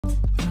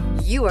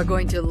You are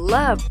going to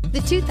love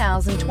the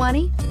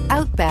 2020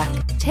 Outback.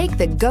 Take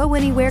the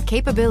go-anywhere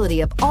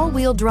capability of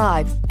all-wheel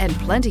drive and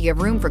plenty of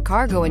room for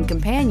cargo and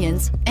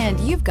companions, and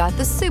you've got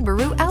the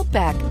Subaru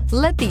Outback.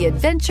 Let the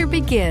adventure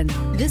begin.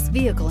 This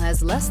vehicle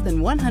has less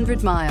than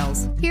 100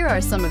 miles. Here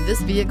are some of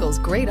this vehicle's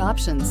great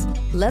options: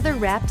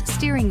 leather-wrapped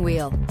steering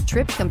wheel,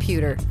 trip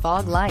computer,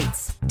 fog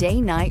lights,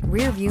 day-night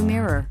rear-view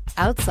mirror,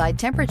 outside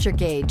temperature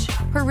gauge,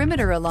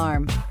 perimeter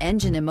alarm,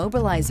 engine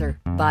immobilizer,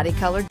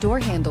 body-colored door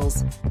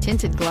handles,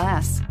 tinted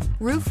glass,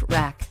 roof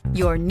rack.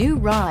 Your new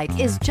ride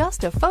is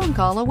just a phone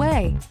call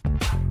away.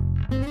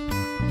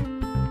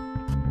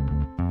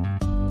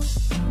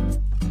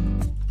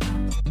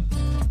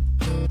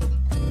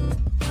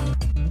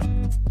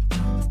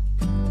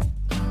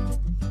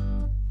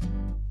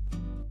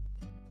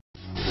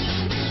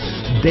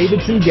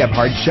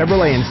 Davidson-Gebhardt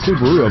Chevrolet and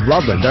Subaru of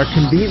Loveland are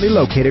conveniently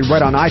located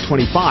right on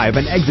I-25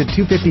 and exit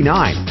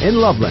 259 in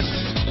Loveland.